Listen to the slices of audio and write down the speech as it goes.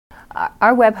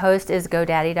Our web host is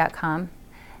GoDaddy.com,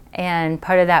 and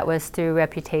part of that was through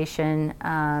reputation,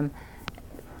 and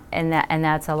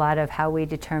that's a lot of how we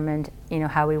determined,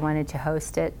 how we wanted to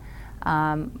host it.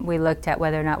 We looked at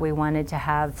whether or not we wanted to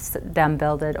have them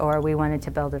build it or we wanted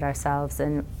to build it ourselves,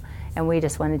 and we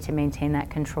just wanted to maintain that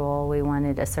control. We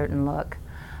wanted a certain look.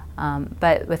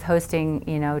 But with hosting,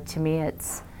 to me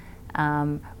it's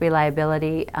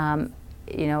reliability.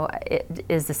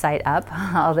 Is the site up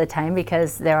all the time?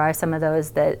 Because there are some of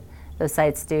those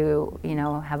sites do,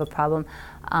 have a problem.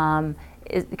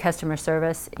 Customer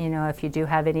service, if you do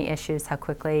have any issues, how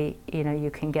quickly,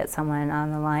 you can get someone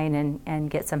on the line and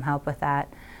get some help with that.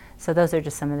 So those are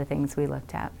just some of the things we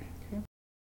looked at.